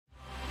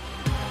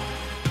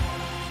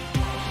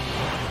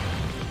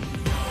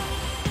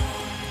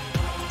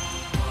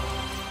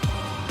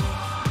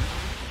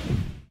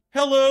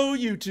Hello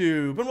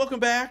YouTube, and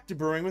welcome back to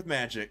Brewing with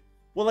Magic.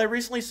 Well, I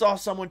recently saw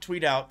someone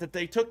tweet out that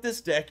they took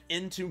this deck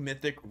into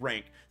Mythic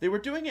rank. They were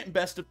doing it in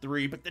best of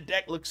 3, but the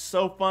deck looks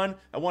so fun,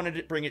 I wanted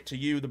to bring it to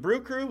you, the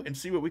Brew Crew, and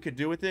see what we could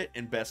do with it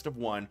in best of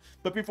 1.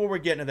 But before we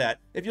get into that,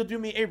 if you'll do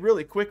me a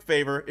really quick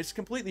favor, it's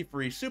completely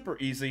free, super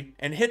easy,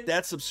 and hit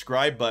that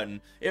subscribe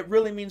button. It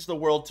really means the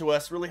world to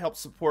us, really helps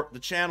support the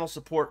channel,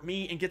 support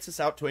me, and gets us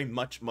out to a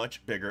much,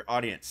 much bigger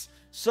audience.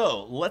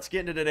 So, let's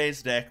get into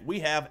today's deck.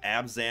 We have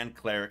ABZAN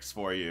Clerics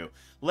for you.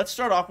 Let's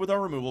start off with our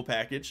removal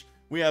package.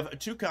 We have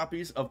 2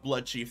 copies of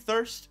Bloodchief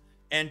Thirst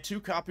and 2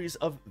 copies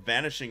of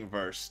Vanishing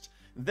Verse.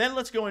 Then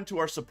let's go into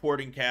our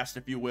supporting cast,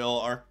 if you will,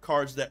 our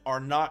cards that are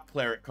not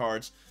cleric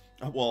cards.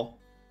 Well,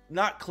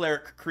 not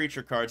cleric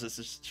creature cards,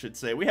 I should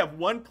say. We have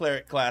 1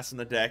 cleric class in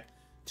the deck,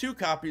 2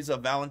 copies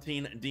of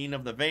Valentine, Dean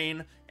of the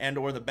Vein, and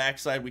or the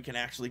backside we can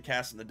actually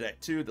cast in the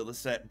deck too, the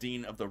Lisette,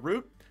 Dean of the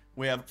Root.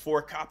 We have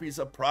 4 copies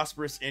of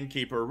Prosperous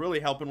Innkeeper, really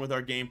helping with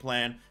our game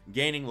plan,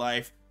 gaining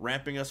life,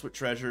 ramping us with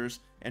treasures,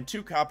 and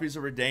 2 copies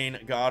of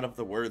Redain, God of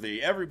the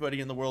Worthy.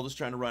 Everybody in the world is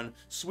trying to run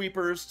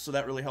sweepers, so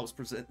that really helps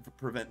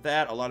prevent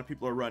that. A lot of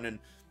people are running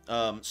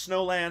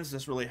snowlands.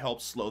 This really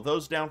helps slow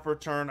those down for a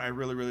turn. I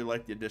really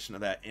like the addition of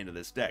that into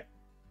this deck.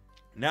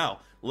 Now,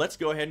 let's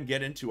go ahead and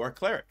get into our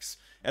clerics.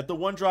 At the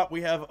 1-drop,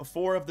 we have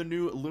 4 of the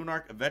new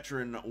Lunarch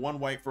Veteran, 1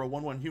 white for a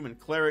 1/1 human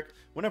cleric.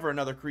 Whenever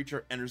another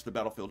creature enters the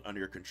battlefield under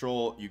your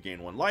control, you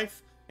gain 1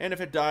 life. And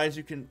if it dies,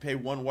 you can pay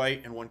 1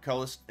 white and 1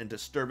 colorless and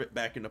disturb it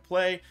back into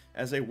play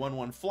as a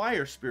 1/1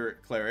 flyer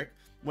spirit cleric.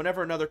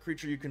 Whenever another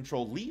creature you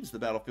control leaves the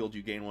battlefield,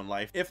 you gain 1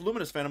 life. If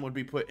Luminous Phantom would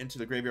be put into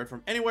the graveyard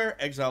from anywhere,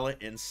 exile it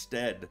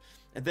instead.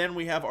 And then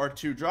we have our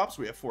 2 drops.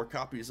 We have 4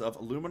 copies of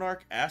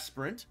Luminarch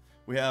Aspirant.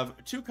 We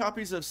have 2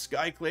 copies of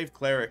Skyclave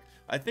Cleric.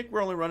 I think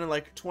we're only running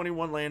like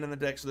 21 land in the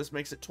deck, so this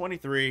makes it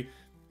 23.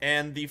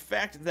 And the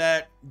fact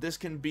that this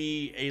can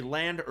be a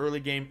land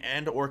early game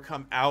and or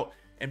come out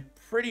and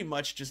pretty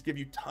much just give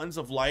you tons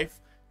of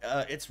life,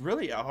 it's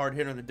really a hard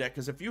hitter in the deck,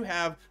 because if you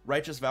have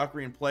Righteous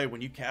Valkyrie in play,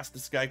 when you cast the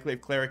Skyclave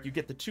Cleric, you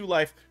get the 2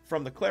 life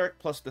from the Cleric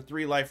plus the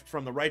 3 life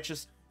from the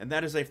Righteous, and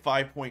that is a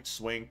 5-point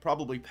swing,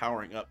 probably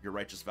powering up your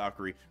Righteous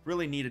Valkyrie.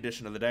 Really neat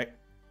addition to the deck.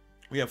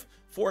 We have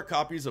 4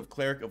 copies of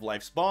Cleric of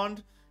Life's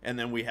Bond, and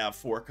then we have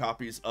 4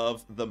 copies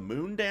of the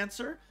Moon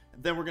Dancer.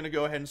 Then we're going to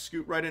go ahead and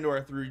scoot right into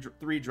our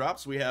 3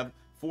 drops. We have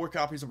 4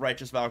 copies of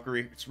Righteous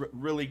Valkyrie. It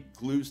really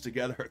glues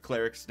together a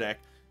Cleric's deck.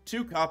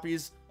 2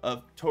 copies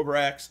of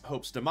Tobrax,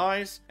 Hope's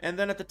Demise, and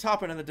then at the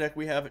top end of the deck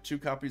we have 2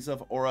 copies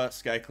of Aura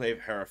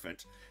Skyclave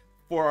Hierophant.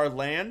 For our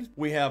land,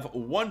 we have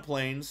 1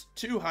 Plains,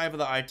 2 Hive of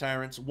the Eye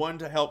Tyrants, 1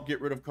 to help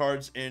get rid of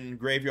cards in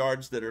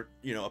graveyards that are,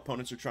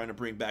 opponents are trying to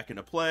bring back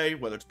into play,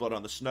 whether it's Blood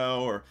on the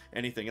Snow or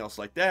anything else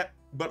like that,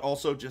 but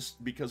also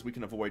just because we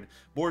can avoid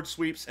board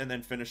sweeps and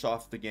then finish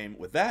off the game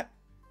with that.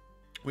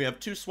 We have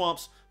 2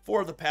 Swamps,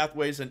 4 of the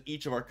Pathways in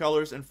each of our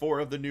colors, and 4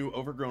 of the new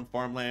Overgrown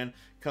Farmland.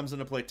 Comes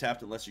into play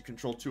tapped unless you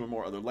control 2 or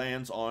more other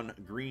lands on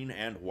green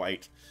and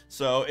white.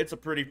 So it's a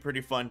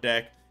pretty fun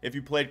deck. If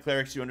you played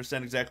Clerics, you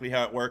understand exactly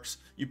how it works.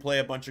 You play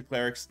a bunch of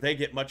Clerics, they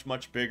get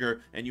much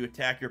bigger, and you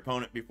attack your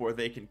opponent before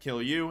they can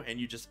kill you, and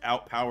you just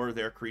outpower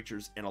their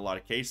creatures in a lot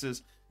of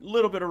cases. A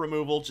little bit of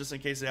removal just in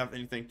case they have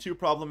anything too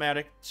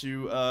problematic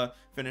to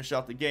finish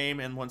out the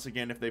game, and once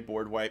again, if they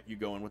board wipe, you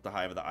go in with the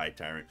Hive of the Eye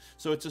Tyrant.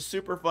 So it's a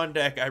super fun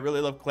deck. I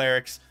really love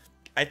Clerics.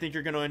 I think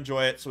you're going to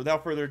enjoy it. So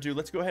without further ado,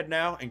 let's go ahead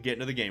now and get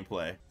into the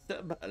gameplay.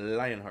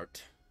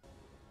 Lionheart.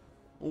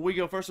 We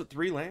go first with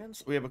 3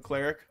 lands. We have a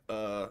Cleric,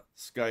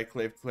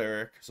 Skyclave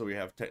Cleric. So we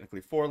have technically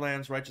 4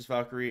 lands, Righteous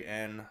Valkyrie,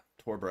 and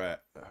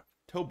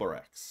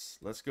Tobrax.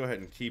 Let's go ahead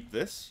and keep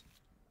this.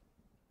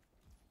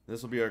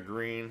 This will be our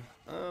green.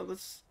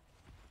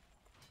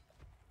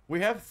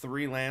 We have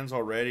 3 lands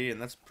already,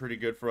 and that's pretty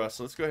good for us.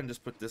 So let's go ahead and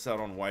just put this out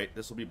on white.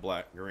 This will be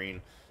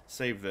black-green.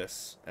 Save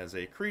this as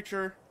a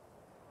creature.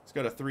 It's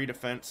got a 3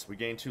 defense. We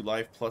gain 2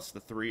 life plus the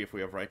 3 if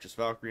we have Righteous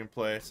Valkyrie in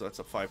play. So that's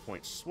a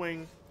 5-point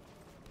swing.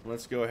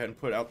 Let's go ahead and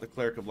put out the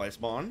Cleric of Life's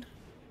Bond.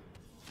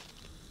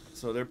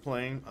 So they're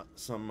playing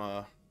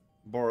some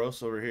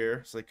Boros over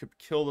here. So they could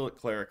kill the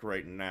Cleric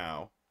right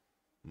now.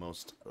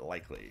 Most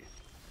likely.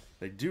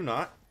 They do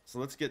not. So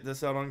let's get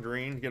this out on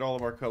green. Get all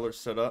of our colors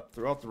set up.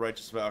 Throw out the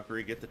Righteous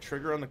Valkyrie. Get the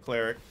trigger on the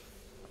Cleric.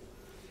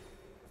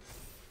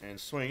 And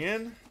swing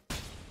in.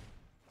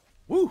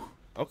 Woo!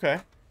 Okay.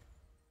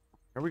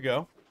 Here we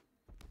go.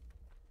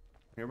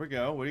 Here we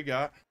go. What do you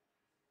got?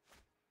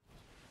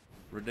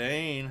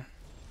 Redain.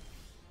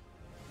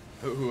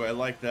 Ooh, I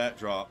like that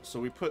drop. So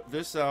we put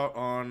this out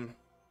on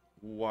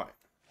white.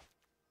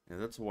 Yeah,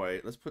 that's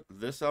white. Let's put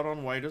this out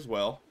on white as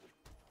well.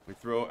 We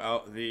throw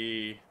out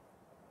the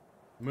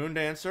Moon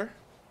Dancer.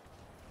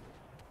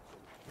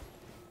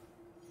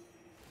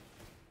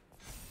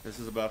 This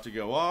is about to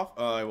go off.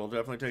 I will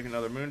definitely take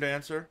another Moon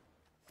Dancer.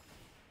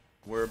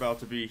 We're about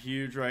to be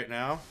huge right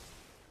now.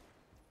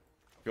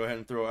 Go ahead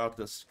and throw out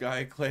the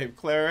Skyclave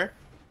Cleric.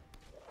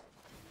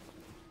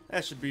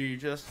 That should be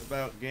just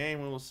about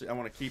game. We'll see. I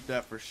want to keep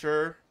that for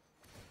sure.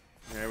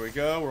 There we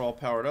go. We're all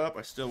powered up.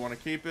 I still want to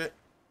keep it.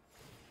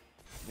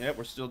 Yep,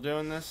 we're still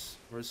doing this.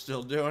 We're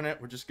still doing it.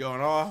 We're just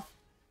going off.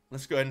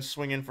 Let's go ahead and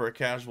swing in for a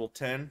casual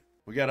 10.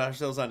 We got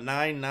ourselves a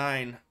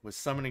 9/9 with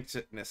Summoning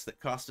Sickness that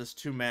cost us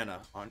 2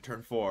 mana on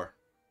turn 4.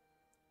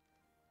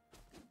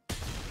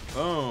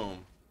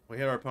 Boom. We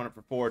hit our opponent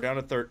for 4, down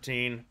to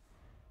 13.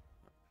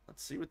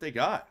 Let's see what they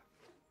got.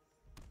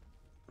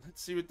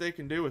 Let's see what they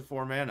can do with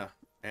 4 mana.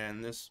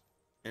 And this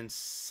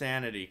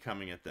insanity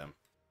coming at them.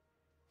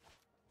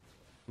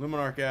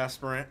 Luminarch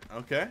Aspirant.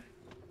 Okay.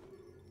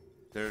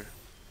 They're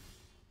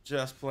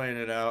just playing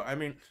it out. I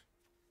mean,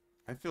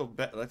 I feel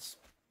bad. Let's...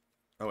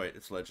 Oh, wait.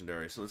 It's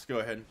legendary. So let's go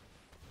ahead.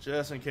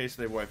 Just in case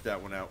they wipe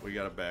that one out, we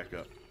got to back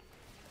up.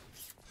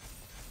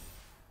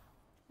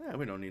 Yeah,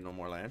 we don't need no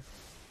more land.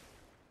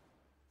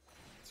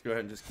 Let's go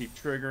ahead and just keep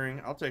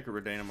triggering. I'll take a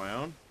Redain of my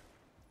own.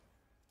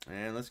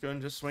 And let's go ahead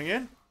and just swing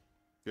in.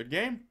 Good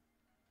game.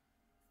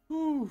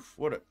 Oof,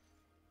 what a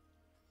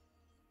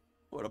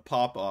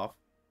pop off.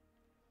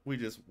 We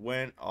just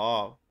went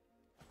off.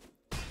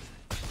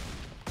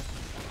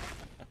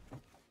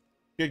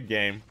 Good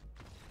game.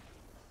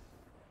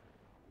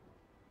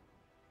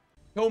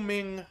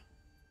 Homing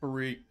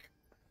freak.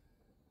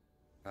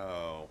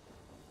 Oh.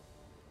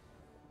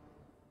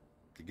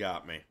 You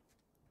got me.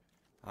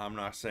 I'm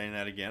not saying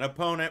that again.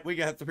 Opponent, we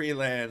got 3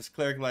 lands.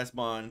 Cleric Last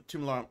Bond, 2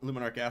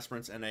 Luminarch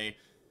Aspirants, and a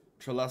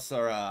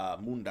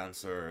Trelasara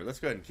Moondancer. Let's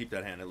go ahead and keep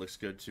that hand. It looks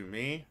good to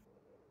me.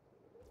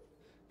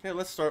 Okay,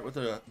 let's start with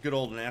a good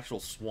old natural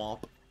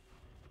swamp.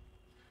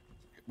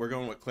 We're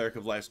going with Cleric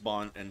of Life's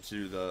Bond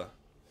into the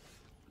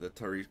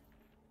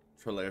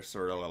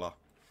Trelasara.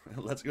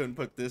 Let's go ahead and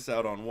put this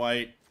out on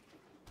white.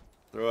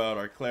 Throw out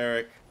our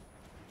Cleric.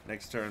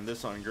 Next turn,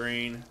 this on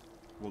green.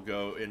 We'll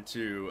go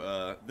into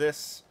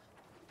this.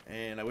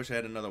 And I wish I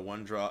had another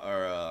 1-draw,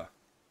 or,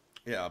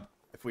 yeah,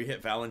 if we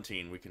hit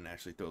Valentine, we can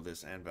actually throw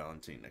this and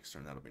Valentine next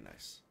turn. That'll be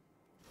nice.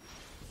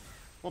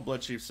 Well,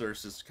 Bloodchief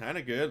Thirst is kind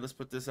of good. Let's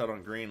put this out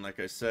on green, like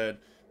I said.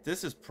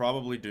 This is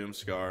probably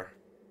Doomscar.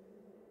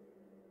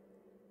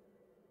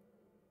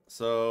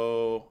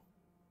 So,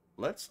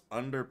 let's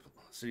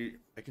see,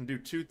 I can do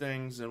 2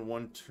 things in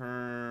 1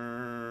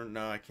 turn.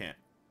 No, I can't.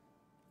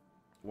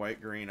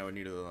 White, green, I would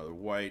need another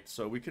white.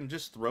 So we can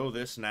just throw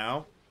this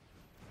now.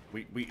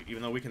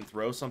 Even though we can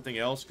throw something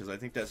else, because I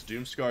think that's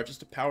Doomscar,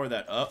 just to power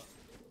that up,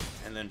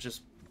 and then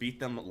just beat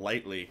them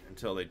lightly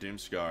until they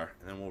Doomscar,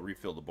 and then we'll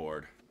refill the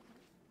board.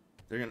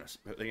 They're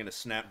gonna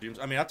snap Dooms.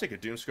 I mean, I'll take a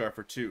Doomscar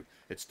for 2.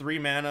 It's 3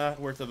 mana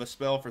worth of a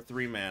spell for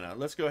 3 mana.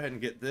 Let's go ahead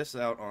and get this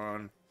out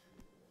on.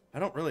 I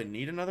don't really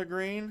need another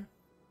green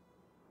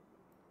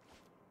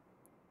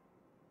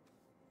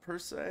per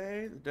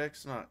se. The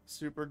deck's not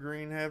super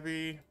green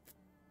heavy.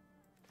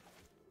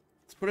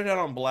 Let's put it out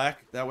on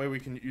black. That way we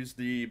can use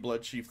the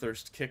Bloodchief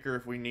Thirst kicker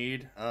if we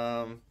need.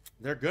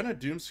 They're gonna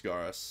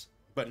Doomscar us.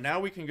 But now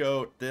we can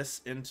go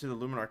this into the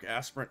Luminarch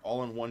Aspirant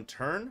all in 1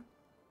 turn.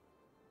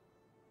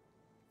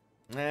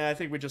 I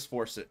think we just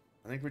force it.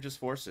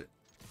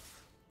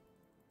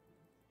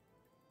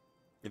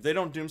 If they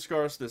don't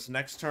Doomscar us this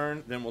next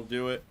turn, then we'll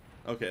do it.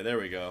 Okay, there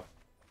we go.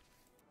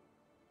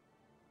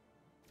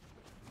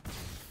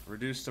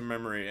 Reduce to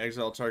memory.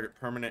 Exile target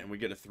permanent, and we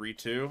get a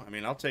 3/2. I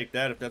mean, I'll take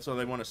that if that's how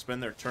they want to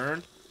spend their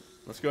turn.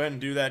 Let's go ahead and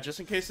do that, just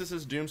in case this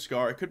is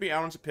Doomscar. It could be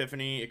Alan's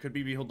Epiphany. It could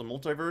be Behold the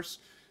Multiverse.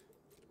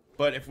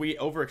 But if we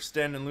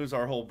overextend and lose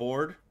our whole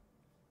board,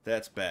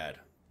 that's bad.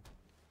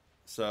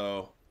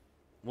 So,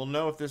 we'll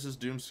know if this is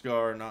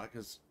Doomscar or not,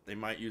 because they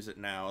might use it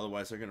now.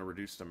 Otherwise, they're going to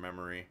reduce to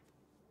memory.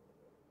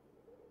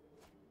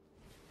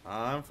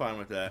 I'm fine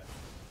with that.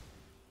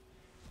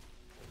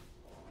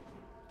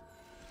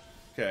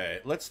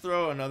 Okay, let's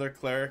throw another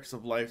Clerics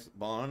of Life's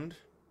Bond.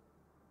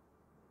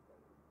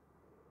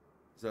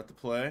 Is that the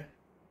play?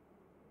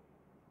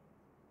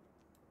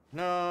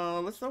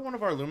 No, let's throw one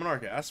of our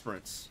Luminarch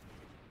Aspirants.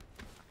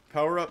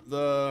 Power up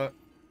the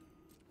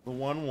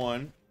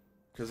 1/1,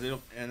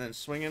 and then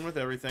swing in with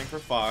everything for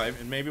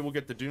 5, and maybe we'll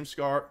get the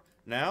Doomscar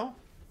now,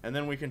 and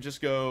then we can just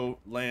go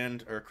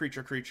land or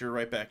creature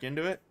right back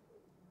into it.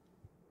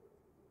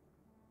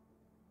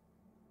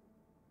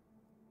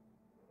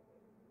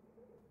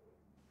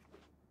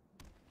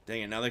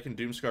 Dang it, now they can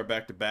Doomscar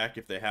back to back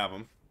if they have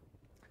them.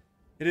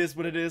 It is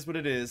what it is what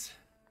it is.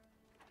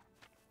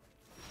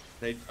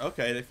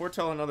 Okay, they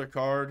foretell another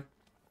card.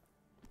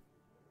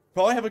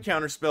 Probably have a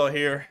counterspell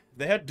here. If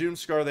they had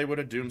Doomscar, they would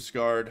have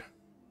Doomscarred.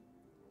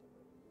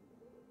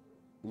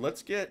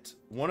 Let's get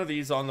one of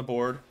these on the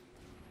board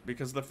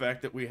because of the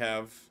fact that we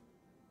have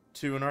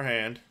 2 in our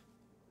hand.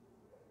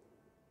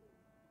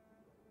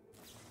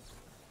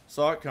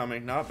 Saw it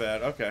coming, not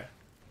bad. Okay.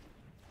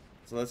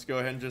 So let's go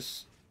ahead and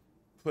just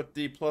put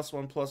the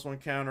 +1/+1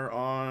 counter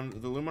on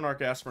the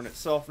Luminarch Aspirant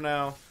itself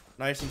now.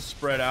 Nice and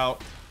spread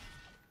out.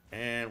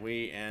 And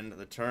we end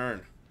the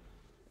turn.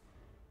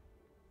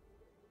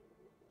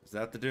 Is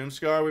that the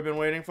Doomscar we've been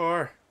waiting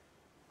for?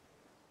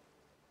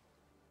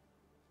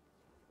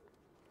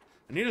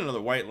 I need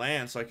another white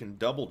land so I can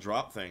double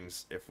drop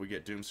things if we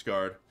get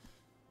Doomscarred.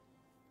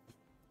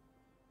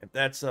 If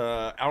that's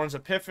Alan's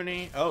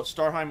Epiphany. Oh,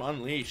 Starheim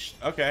Unleashed.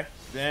 Okay.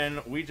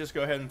 Then we just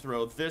go ahead and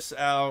throw this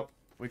out.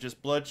 We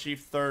just Blood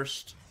Chief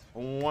Thirst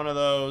one of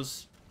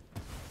those.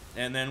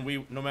 And then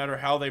we, no matter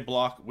how they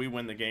block, we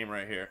win the game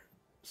right here.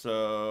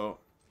 So...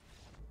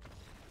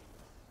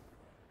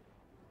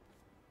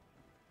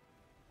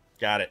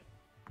 got it.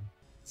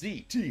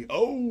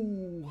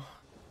 ZTO!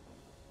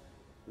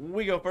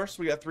 We go first.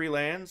 We got 3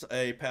 lands,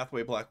 a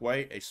Pathway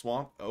Black-White, a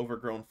Swamp,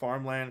 Overgrown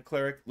Farmland,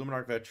 Cleric,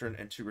 Luminarch Veteran,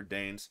 and 2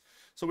 Redains.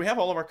 So we have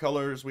all of our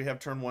colors. We have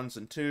turn 1s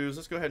and 2s.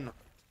 Let's go ahead and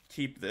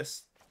keep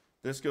this.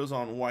 This goes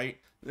on white.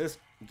 This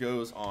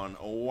goes on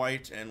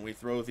white, and we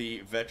throw the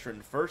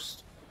Veteran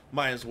first.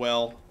 Might as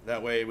well.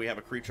 That way we have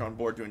a creature on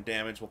board doing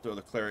damage. We'll throw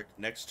the Cleric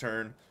next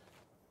turn.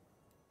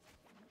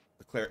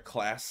 The Cleric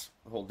class.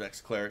 The whole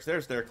deck's Clerics.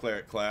 There's their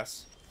Cleric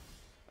class.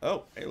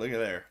 Oh, hey, look at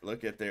there.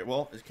 Look at there.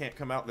 Well, it can't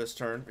come out this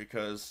turn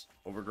because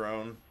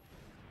Overgrown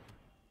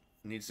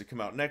needs to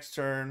come out next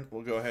turn.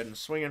 We'll go ahead and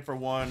swing in for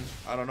 1.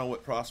 I don't know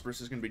what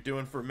Prosperous is going to be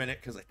doing for a minute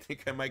because I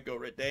think I might go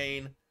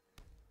Redain.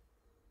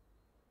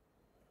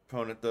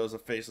 Opponent throws a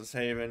Faceless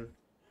Haven.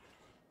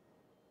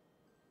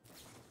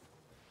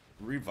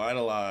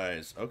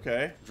 Revitalize.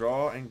 Okay.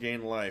 Draw and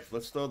gain life.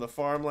 Let's throw the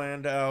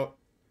farmland out.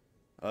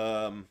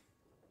 I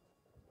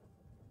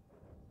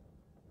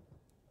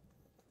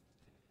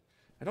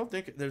don't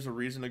think there's a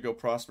reason to go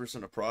Prosperous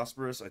into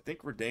Prosperous. I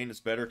think Redain is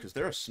better because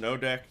they're a snow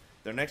deck.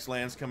 Their next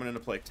land's coming into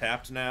play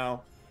tapped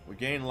now. We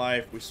gain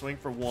life. We swing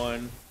for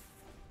 1.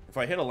 If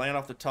I hit a land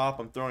off the top,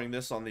 I'm throwing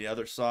this on the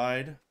other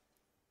side.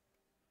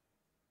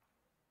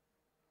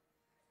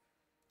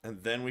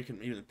 And then we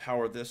can even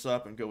power this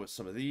up and go with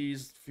some of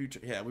these. Future,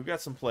 yeah, we've got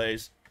some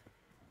plays.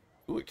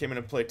 Ooh, it came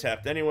into play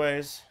tapped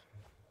anyways.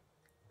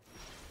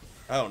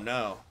 Oh,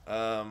 no.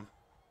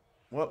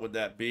 What would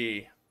that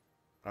be?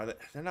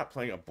 They're not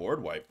playing a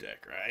board wipe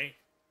deck, right?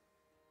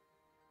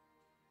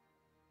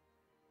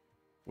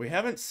 We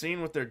haven't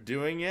seen what they're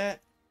doing yet.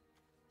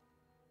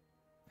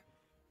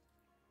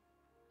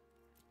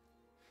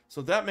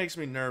 So that makes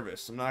me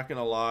nervous. I'm not going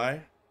to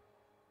lie.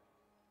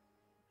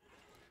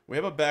 We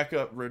have a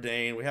backup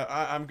Redain.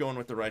 I'm going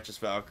with the Righteous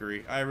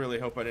Valkyrie. I really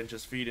hope I didn't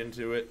just feed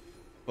into it.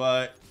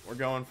 But we're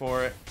going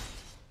for it.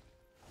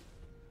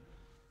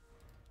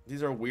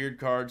 These are weird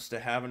cards to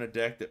have in a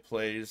deck that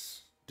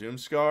plays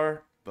Doomscar.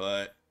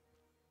 But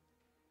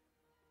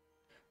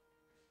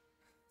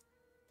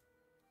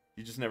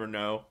you just never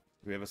know.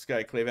 We have a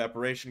Skyclave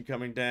Apparition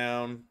coming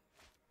down.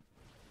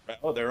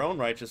 Oh, their own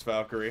Righteous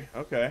Valkyrie.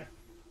 Okay.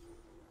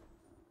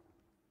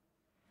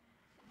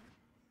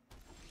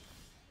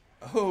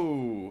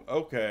 Oh,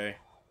 okay.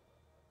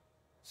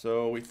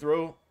 So we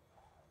throw...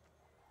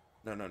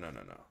 No.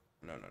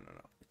 We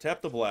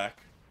tap the black.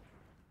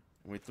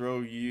 And we throw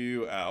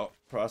you out.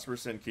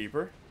 Prosperous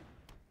Innkeeper.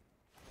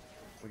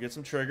 We get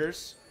some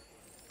triggers.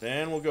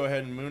 Then we'll go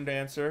ahead and Moon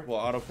Dancer. We'll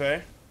auto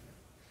pay.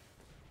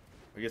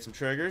 We get some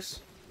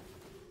triggers.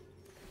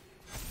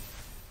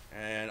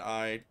 And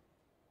I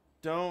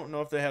don't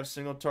know if they have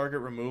single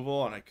target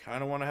removal, and I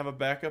kind of want to have a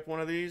backup one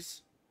of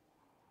these.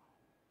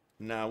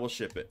 Nah, we'll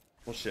ship it.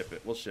 We'll ship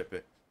it. We'll ship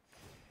it.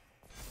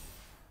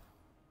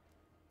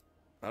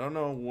 I don't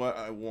know what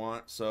I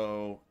want,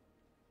 so...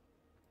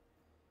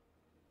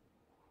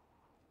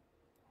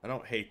 I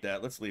don't hate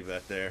that. Let's leave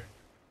that there.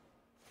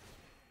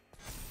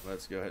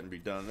 Let's go ahead and be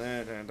done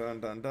there.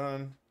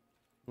 Done.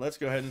 Let's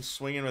go ahead and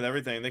swing in with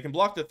everything. They can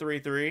block the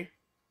 3/3.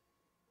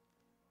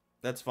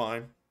 That's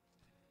fine.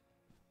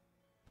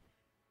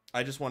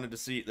 I just wanted to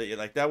see that,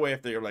 like, that way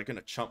if they're like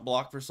gonna chump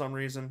block for some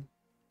reason,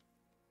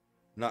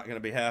 not gonna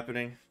be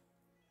happening.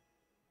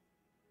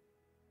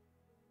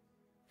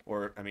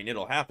 Or I mean,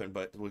 it'll happen,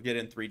 but we'll get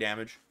in 3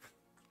 damage.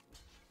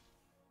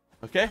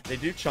 Okay, they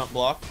do chump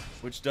block,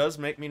 which does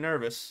make me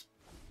nervous.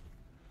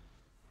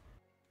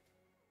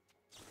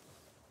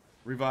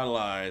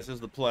 Revitalize is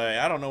the play.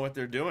 I don't know what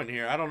they're doing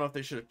here. I don't know if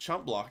they should have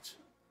chump blocked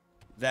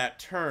that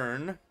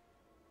turn,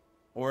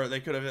 or they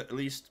could have at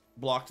least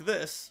blocked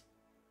this,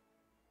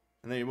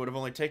 and they would have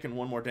only taken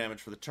 1 more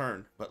damage for the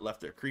turn, but left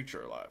their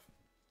creature alive.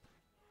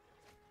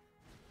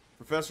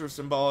 Professor of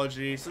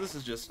Symbology. So this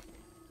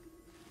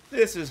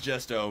is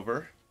just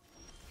over.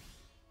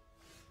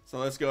 So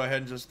let's go ahead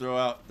and just throw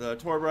out the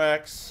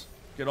Torbrax.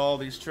 Get all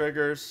these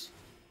triggers.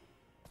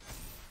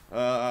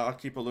 I'll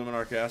keep a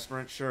Luminarch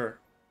Aspirant. Sure.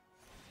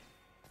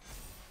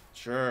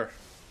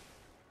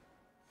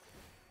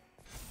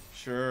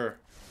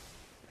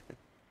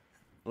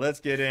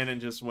 Let's get in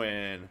and just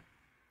win.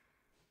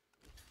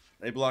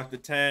 They block the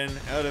 10.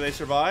 Oh, do they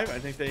survive? I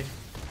think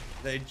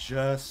they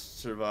just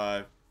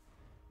survive.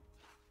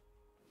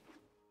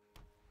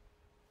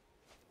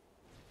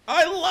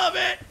 I love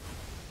it!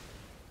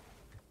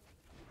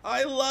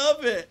 I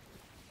love it!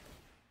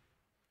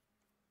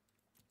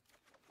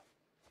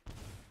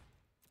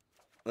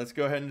 Let's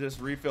go ahead and just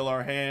refill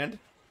our hand.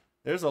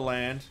 There's a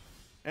land.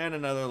 And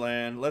another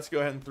land. Let's go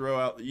ahead and throw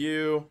out the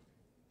U.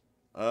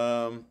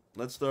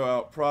 Let's throw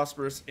out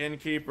Prosperous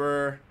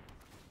Innkeeper.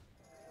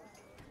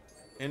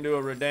 Into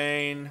a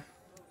Redain.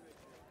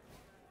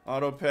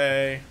 Auto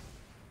pay.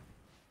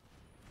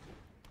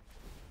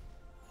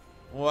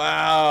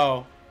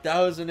 Wow. That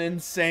was an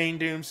insane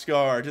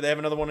Doomscar. Do they have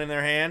another one in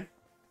their hand?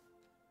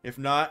 If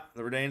not,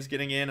 the Redane's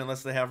getting in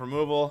unless they have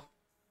removal.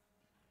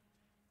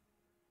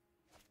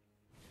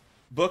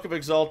 Book of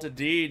Exalted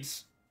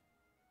Deeds.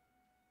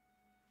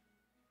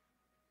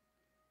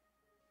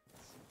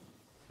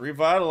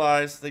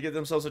 Revitalize. They get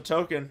themselves a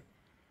token.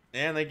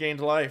 And they gained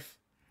life.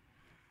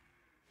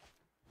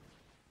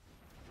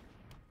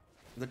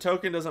 The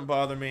token doesn't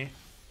bother me.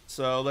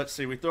 So let's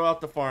see. We throw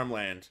out the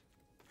farmland.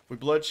 We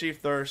Bloodchief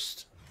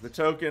Thirst. The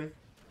token.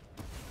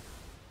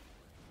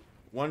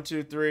 1,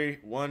 2, 3.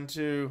 1,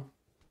 2.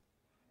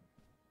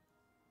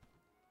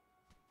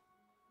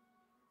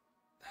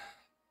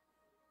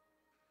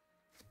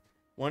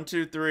 One,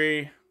 two,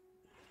 three.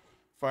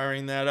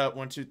 Firing that up.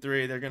 1, 2,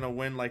 3. They're gonna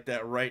win like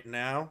that right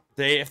now.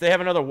 If they have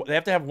another, they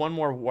have to have one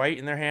more white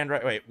in their hand,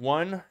 right? Wait,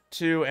 1,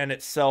 2, and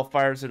itself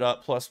fires it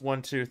up. Plus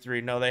 1, 2, 3.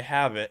 No, they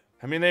have it.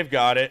 I mean, they've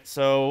got it.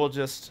 So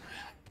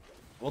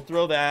we'll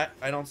throw that.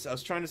 I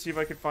was trying to see if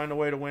I could find a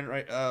way to win.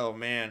 Right? Oh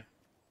man,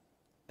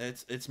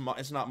 it's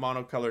not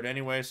monocolored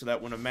anyway, so that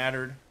wouldn't have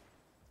mattered.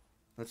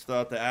 Let's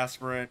throw out the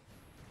aspirant.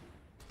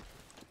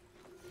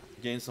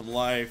 Gain some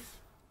life.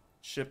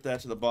 Ship that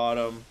to the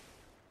bottom.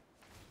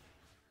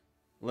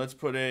 Let's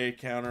put a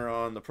counter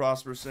on the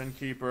Prosperous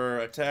Innkeeper.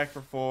 Attack for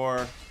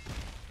 4.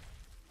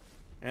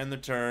 End the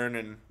turn,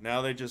 and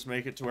now they just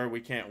make it to where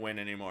we can't win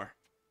anymore.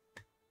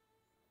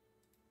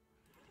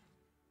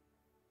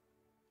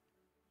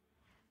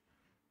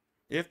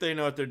 If they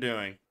know what they're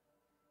doing.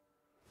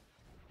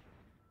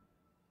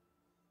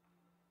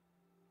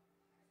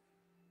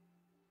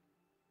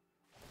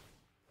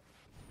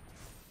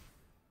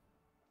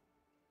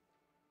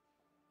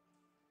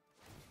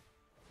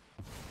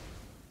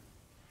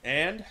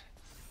 And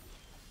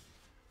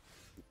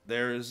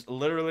there is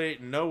literally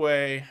no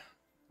way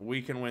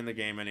we can win the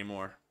game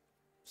anymore.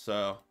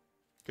 So,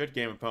 good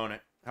game,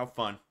 opponent. How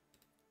fun.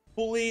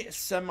 Fully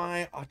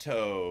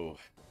semi-auto.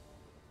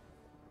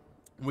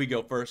 We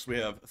go first. We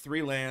have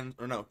 3 lands,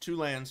 or no, 2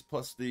 lands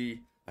plus the...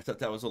 I thought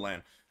that was a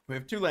land. We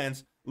have 2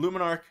 lands.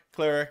 Luminarch,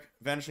 Cleric,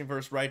 Vanishing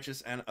Verse,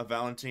 Righteous, and a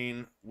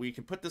Valentine. We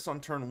can put this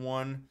on turn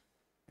 1,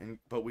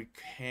 but we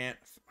can't...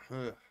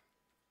 Ugh.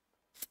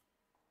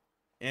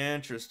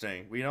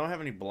 Interesting. We don't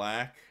have any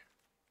black.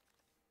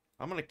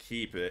 I'm going to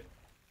keep it.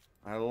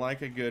 I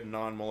like a good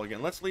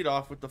non-mulligan. Let's lead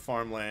off with the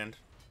farmland.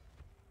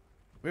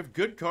 We have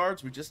good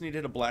cards. We just need to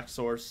hit a black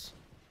source.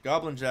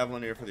 Goblin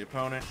Javelineer for the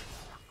opponent.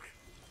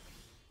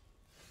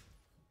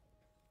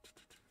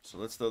 So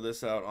let's throw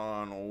this out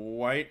on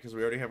white because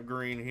we already have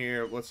green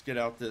here. Let's get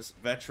out this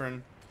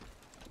veteran.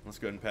 Let's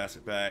go ahead and pass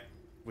it back.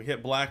 We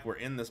hit black. We're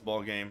in this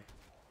ball game.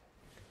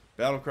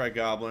 Battlecry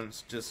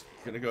Goblins. Just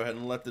going to go ahead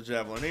and let the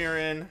Javelineer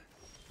in.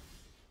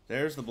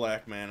 There's the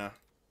black mana.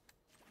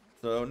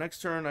 So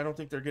next turn, I don't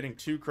think they're getting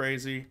too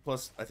crazy.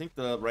 Plus, I think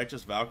the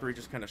Righteous Valkyrie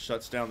just kind of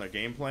shuts down their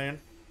game plan.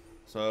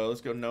 So let's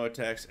go no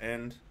attacks,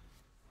 end.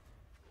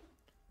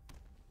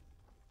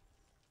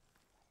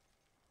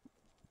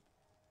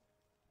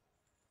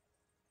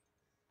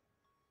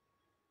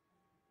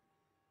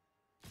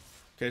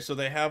 Okay, so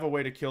they have a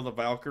way to kill the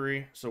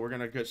Valkyrie. So we're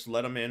going to just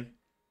let them in.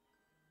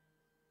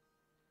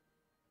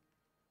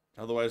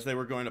 Otherwise, they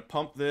were going to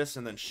pump this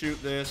and then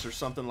shoot this or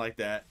something like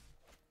that.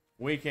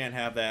 We can't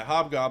have that.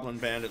 Hobgoblin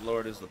Bandit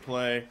Lord is the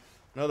play.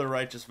 Another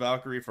Righteous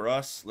Valkyrie for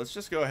us. Let's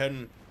just go ahead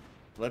and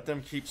let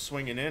them keep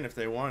swinging in if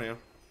they want to.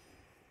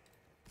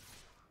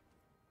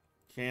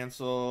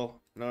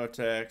 Cancel. No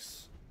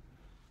attacks.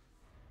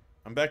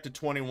 I'm back to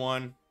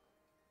 21.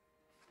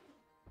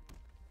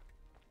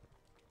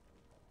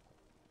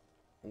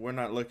 We're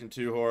not looking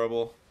too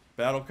horrible.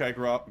 Battlecry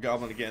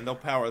Goblin again. They'll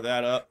power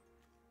that up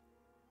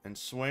and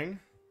swing.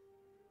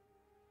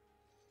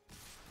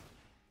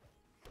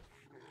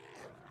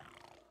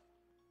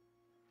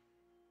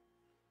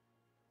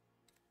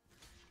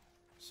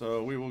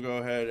 So we will go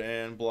ahead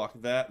and block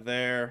that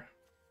there,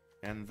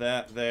 and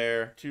that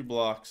there. 2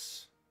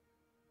 blocks.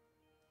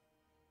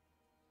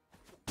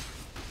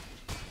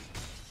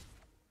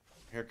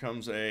 Here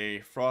comes a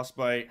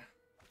Frostbite.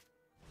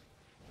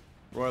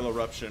 Royal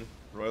Eruption.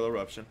 Royal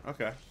Eruption.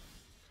 Okay.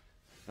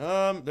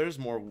 There's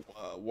more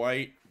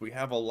white. We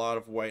have a lot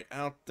of white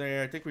out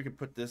there. I think we could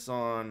put this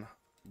on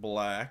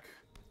black.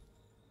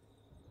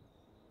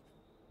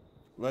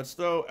 Let's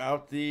throw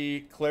out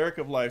the Cleric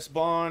of Life's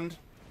Bond.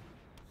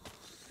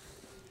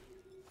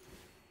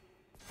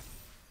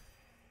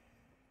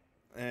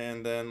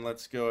 And then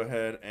let's go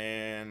ahead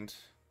and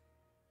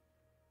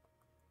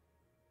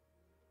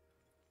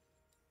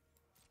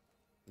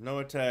no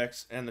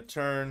attacks, end the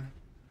turn.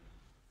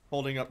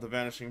 Holding up the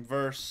Vanishing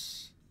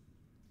Verse.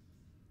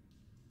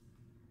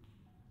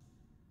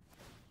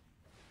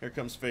 Here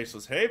comes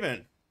Faceless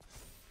Haven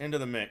into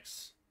the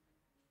mix.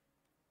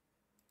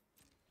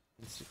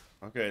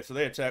 Okay, so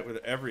they attack with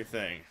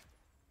everything.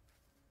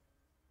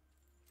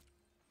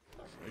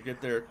 They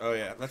get their... Oh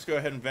yeah, let's go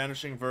ahead and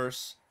Vanishing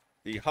Verse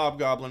the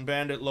Hobgoblin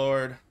Bandit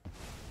Lord.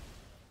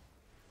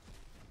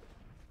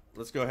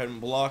 Let's go ahead and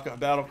block a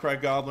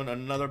Battlecry Goblin,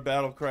 another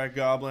Battlecry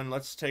Goblin.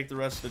 Let's take the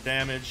rest of the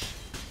damage.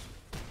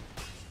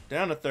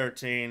 Down to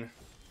 13.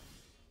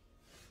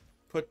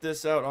 Put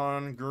this out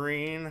on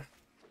green.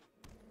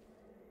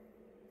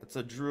 It's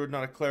a druid,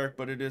 not a cleric,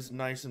 but it is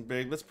nice and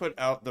big. Let's put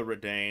out the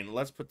Redain.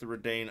 Let's put the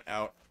Redain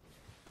out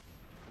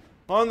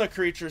on the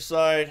creature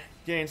side.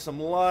 Gain some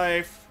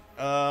life.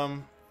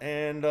 And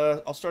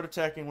I'll start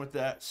attacking with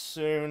that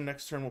soon.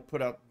 Next turn we'll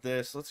put out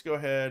this. Let's go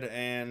ahead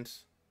and...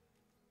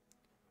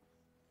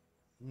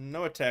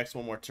 no attacks,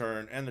 one more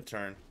turn. End the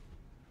turn.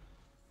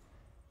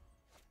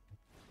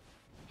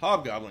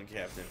 Hobgoblin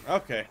Captain.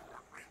 Okay.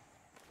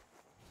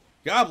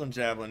 Goblin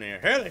Javelineer.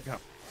 Here they come.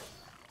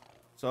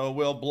 So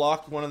we'll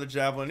block one of the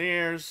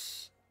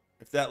Javelineers.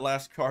 If that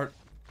last card...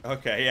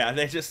 okay, yeah,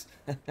 they just...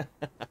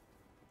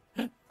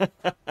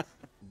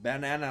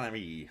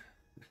 Banana-me.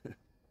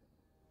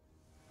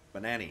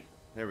 Banani.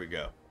 There we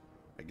go.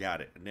 I got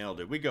it. I nailed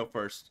it. We go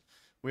first.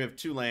 We have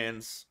 2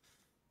 lands.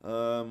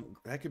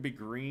 That could be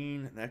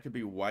green. That could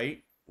be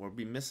white. We'll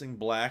be missing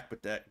black,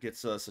 but that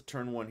gets us a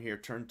turn 1 here,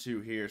 turn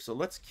 2 here. So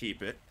let's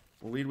keep it.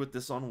 We'll lead with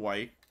this on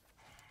white.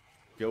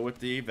 Go with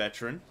the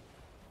Veteran.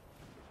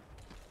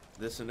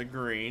 This into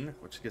green,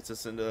 which gets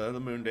us into the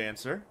Moon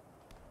Dancer.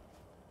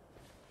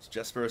 It's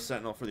just for a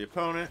Sentinel for the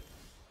opponent.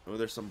 Oh,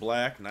 there's some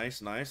black.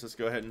 Nice, nice. Let's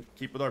go ahead and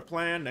keep with our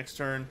plan. Next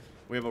turn,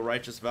 we have a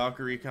Righteous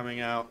Valkyrie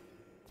coming out.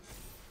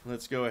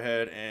 Let's go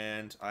ahead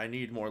and... I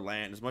need more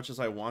land. As much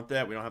as I want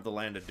that, we don't have the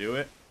land to do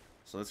it.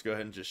 So let's go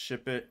ahead and just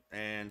ship it.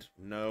 And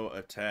no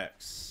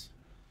attacks.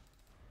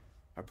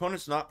 Our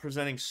opponent's not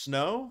presenting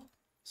snow.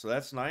 So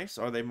that's nice.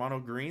 Are they mono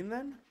green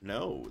then?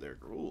 No, they're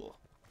Gruul.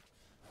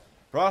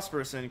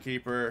 Prosperous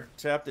Innkeeper.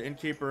 Tap the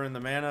Innkeeper and the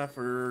mana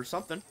for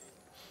something.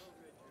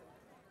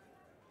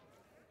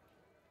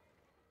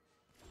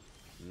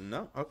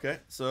 No? Okay.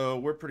 So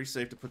we're pretty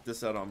safe to put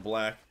this out on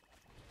black.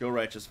 Go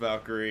Righteous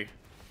Valkyrie.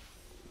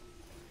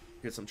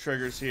 Get some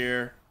triggers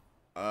here.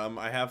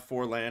 I have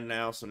 4 land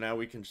now, so now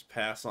we can just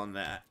pass on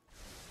that.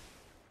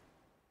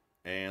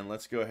 And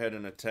let's go ahead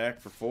and attack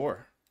for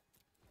 4.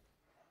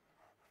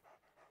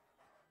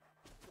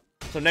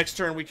 So next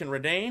turn we can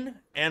Redain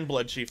and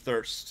Bloodchief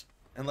Thirst.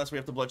 Unless we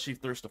have to Bloodchief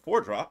Thirst a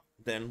 4-drop,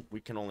 then we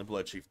can only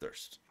Bloodchief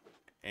Thirst.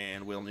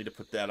 And we'll need to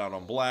put that out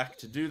on black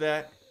to do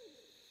that.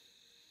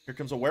 Here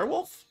comes a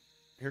Werewolf.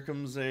 Here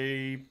comes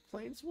a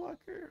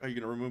Planeswalker. Are you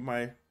going to remove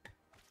my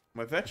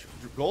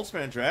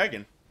Goldspan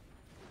Dragon?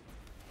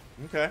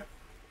 Okay.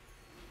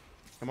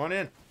 Come on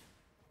in.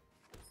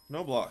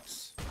 No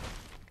blocks.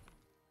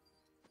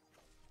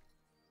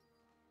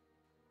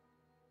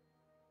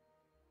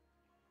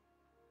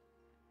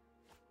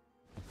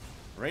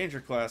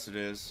 Ranger class it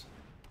is.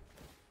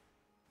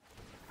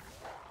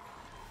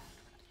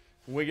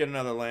 We get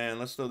another land.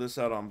 Let's throw this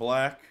out on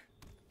black.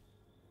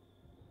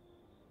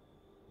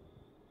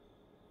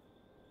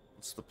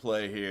 What's the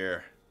play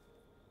here?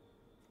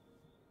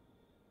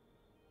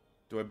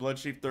 Do I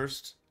Bloodchief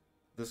Thirst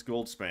this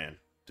Goldspan?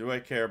 Do I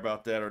care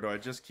about that, or do I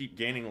just keep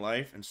gaining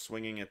life and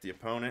swinging at the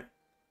opponent?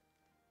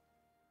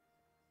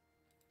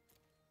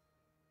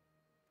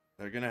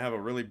 They're going to have a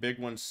really big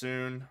one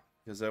soon,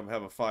 because they'll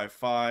have a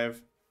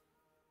 5/5.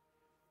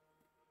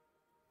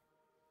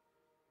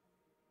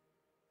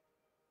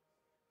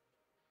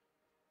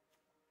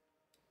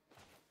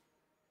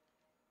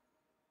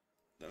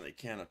 Then they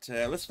can't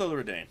attack. Let's throw the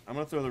Redain. I'm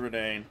going to throw the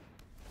Redain.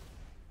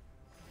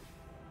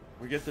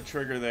 We get the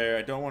trigger there.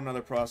 I don't want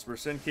another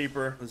Prosperous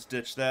Innkeeper. Let's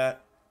ditch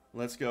that.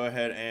 Let's go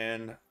ahead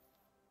and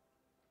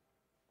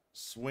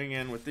swing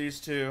in with these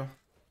 2.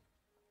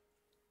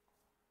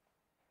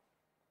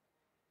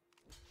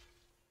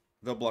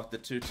 They'll block the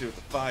 2/2 with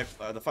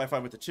the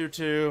 5/5 with the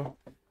 2/2.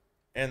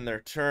 End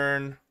their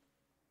turn.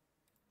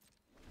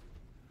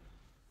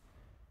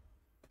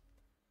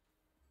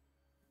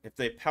 If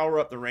they power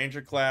up the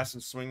Ranger class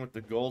and swing with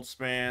the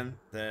Goldspan,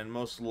 then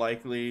most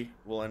likely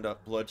we'll end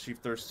up Bloodchief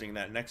Thirsting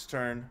that next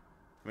turn.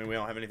 I mean, we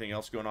don't have anything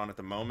else going on at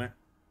the moment.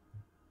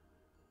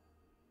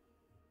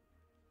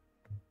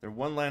 They're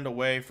 1 land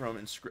away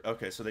from...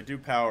 Okay, so they do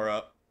power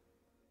up.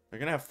 They're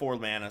going to have 4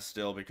 mana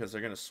still because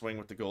they're going to swing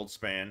with the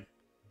Goldspan.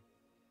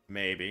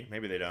 Maybe.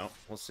 Maybe they don't.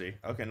 We'll see.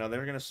 Okay, no,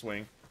 they're going to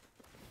swing.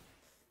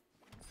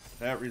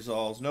 That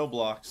resolves. No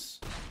blocks.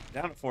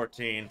 Down to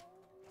 14.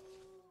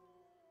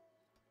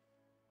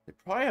 They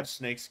probably have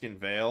Snakeskin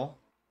Veil.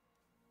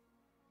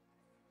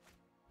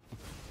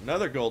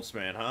 Another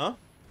Goldspan, huh?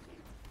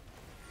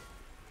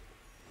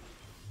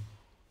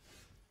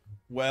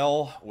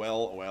 Well.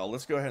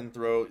 Let's go ahead and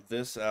throw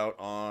this out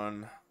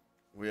on...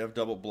 We have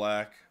double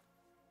black.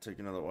 Take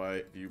another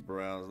white. View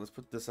browse. Let's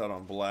put this out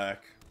on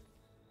black.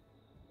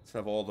 Let's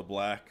have all the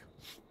black.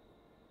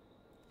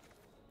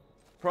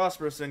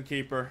 Prosperous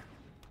Innkeeper.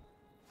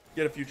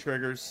 Get a few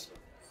triggers.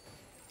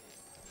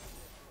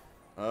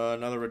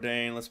 Another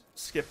Redain. Let's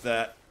skip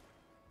that.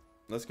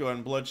 Let's go ahead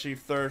and Bloodchief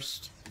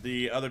Thirst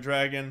the other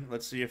dragon.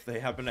 Let's see if they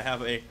happen to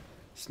have a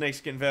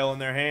Snakeskin Veil in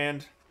their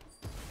hand.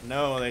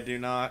 No, they do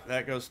not.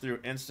 That goes through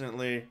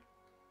instantly.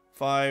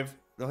 5.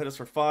 They'll hit us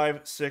for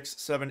 5,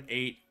 6, 7,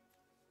 8.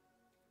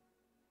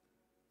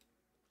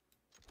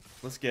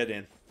 Let's get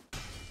in.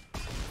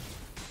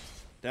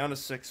 Down to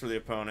 6 for the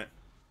opponent.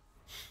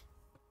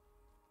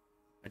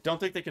 I don't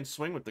think they can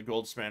swing with the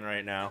Goldspan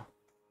right now.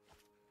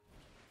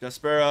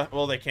 Despera,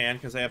 well, they can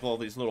because they have all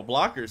these little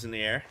blockers in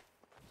the air.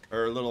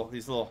 Or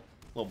these little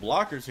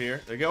blockers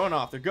here. They're going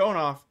off. They're going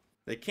off.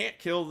 They can't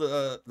kill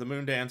the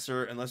Moon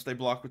Dancer unless they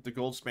block with the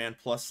Goldspan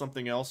plus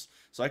something else.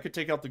 So I could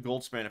take out the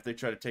Goldspan if they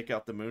try to take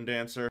out the Moon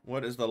Dancer.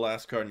 What is the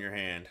last card in your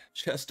hand?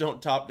 Just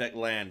don't top deck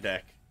land,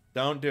 deck.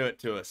 Don't do it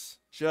to us.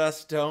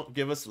 Just don't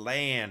give us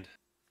land.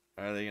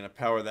 Are they going to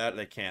power that?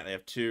 They can't. They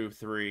have 2,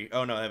 3.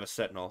 Oh, no, they have a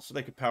Sentinel. So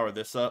they could power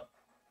this up.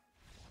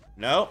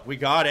 No, we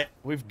got it.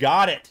 We've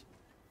got it.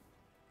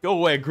 Go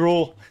away,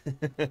 Gruul.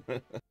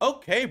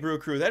 Okay, Brew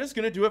Crew, that is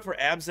going to do it for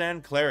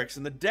ABZAN Clerics,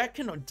 and the deck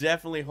can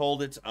definitely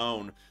hold its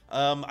own.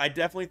 I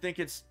definitely think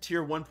it's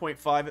tier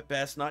 1.5 at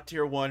best, not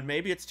tier 1.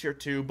 Maybe it's tier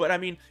 2, but I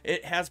mean,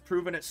 it has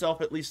proven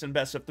itself, at least in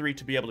best of 3,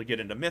 to be able to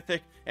get into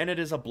Mythic, and it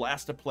is a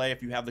blast to play.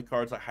 If you have the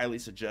cards, I highly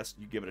suggest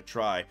you give it a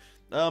try.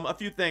 A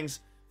few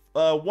things.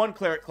 One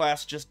Cleric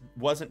class just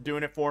wasn't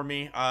doing it for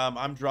me.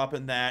 I'm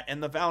dropping that,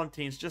 and the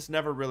Valentines just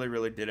never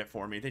really did it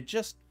for me. They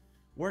just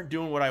weren't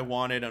doing what I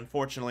wanted,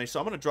 unfortunately, so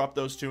I'm going to drop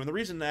those two. And the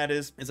reason that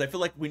is I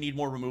feel like we need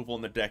more removal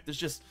in the deck. There's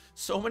just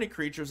so many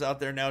creatures out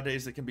there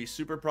nowadays that can be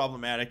super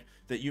problematic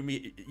that you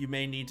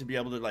may need to be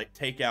able to like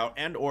take out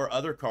and or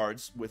other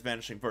cards with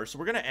Vanishing Verse. So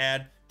we're going to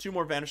add 2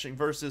 more Vanishing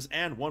Verses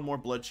and 1 more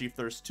Bloodchief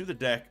Thirst to the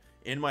deck.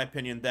 In my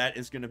opinion, that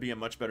is going to be a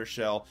much better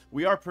shell.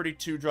 We are pretty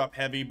 2-drop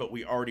heavy, but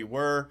we already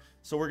were,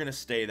 so we're going to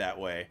stay that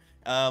way.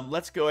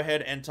 Let's go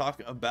ahead and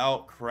talk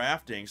about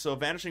crafting. So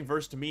Vanishing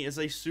Verse to me is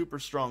a super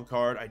strong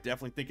card. I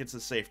definitely think it's a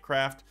safe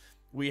craft.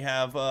 We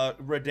have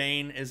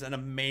Redain is an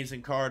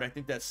amazing card. I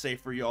think that's safe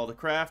for you all to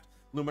craft.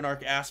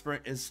 Luminarch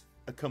Aspirant is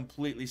a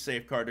completely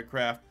safe card to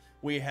craft.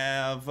 We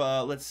have,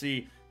 let's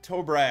see,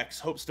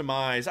 Tobrax, Hope's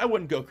Demise. I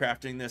wouldn't go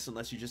crafting this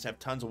unless you just have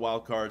tons of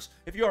wild cards.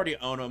 If you already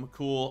own them,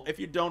 cool. If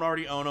you don't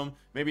already own them,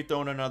 maybe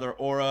throw in another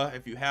Aura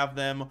if you have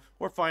them,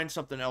 or find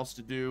something else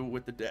to do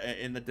with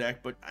in the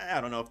deck. But I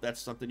don't know if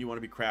that's something you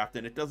want to be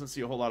crafting. It doesn't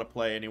see a whole lot of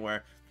play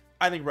anywhere.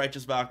 I think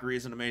Righteous Valkyrie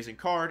is an amazing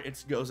card.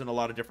 It goes in a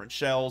lot of different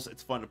shells.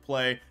 It's fun to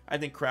play. I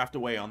think craft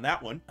away on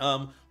that one.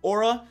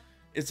 Aura,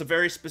 it's a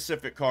very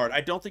specific card.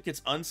 I don't think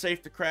it's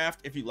unsafe to craft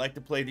if you like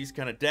to play these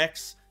kind of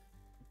decks.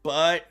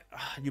 But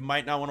you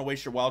might not want to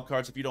waste your wild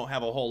cards if you don't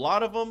have a whole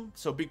lot of them.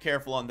 So be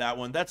careful on that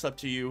one. That's up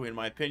to you, in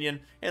my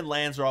opinion. And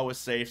lands are always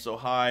safe. So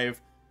Hive,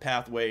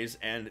 Pathways,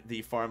 and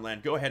the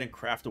farmland, go ahead and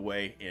craft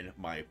away, in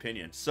my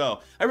opinion.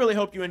 So I really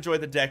hope you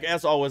enjoyed the deck.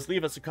 As always,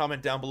 leave us a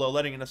comment down below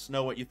letting us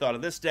know what you thought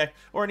of this deck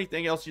or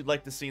anything else you'd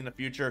like to see in the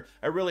future.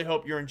 I really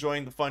hope you're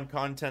enjoying the fun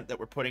content that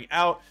we're putting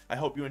out. I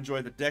hope you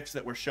enjoy the decks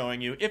that we're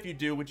showing you. If you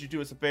do, would you do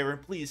us a favor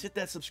and please hit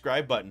that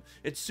subscribe button.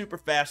 It's super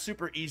fast,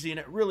 super easy, and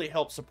it really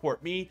helps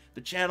support me,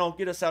 the channel,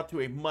 get us out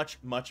to a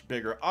much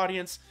bigger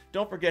audience.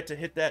 Don't forget to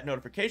hit that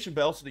notification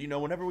bell so that you know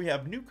whenever we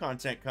have new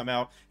content come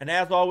out. And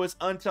as always,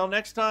 until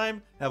next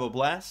time, have a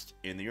blast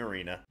in the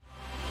arena.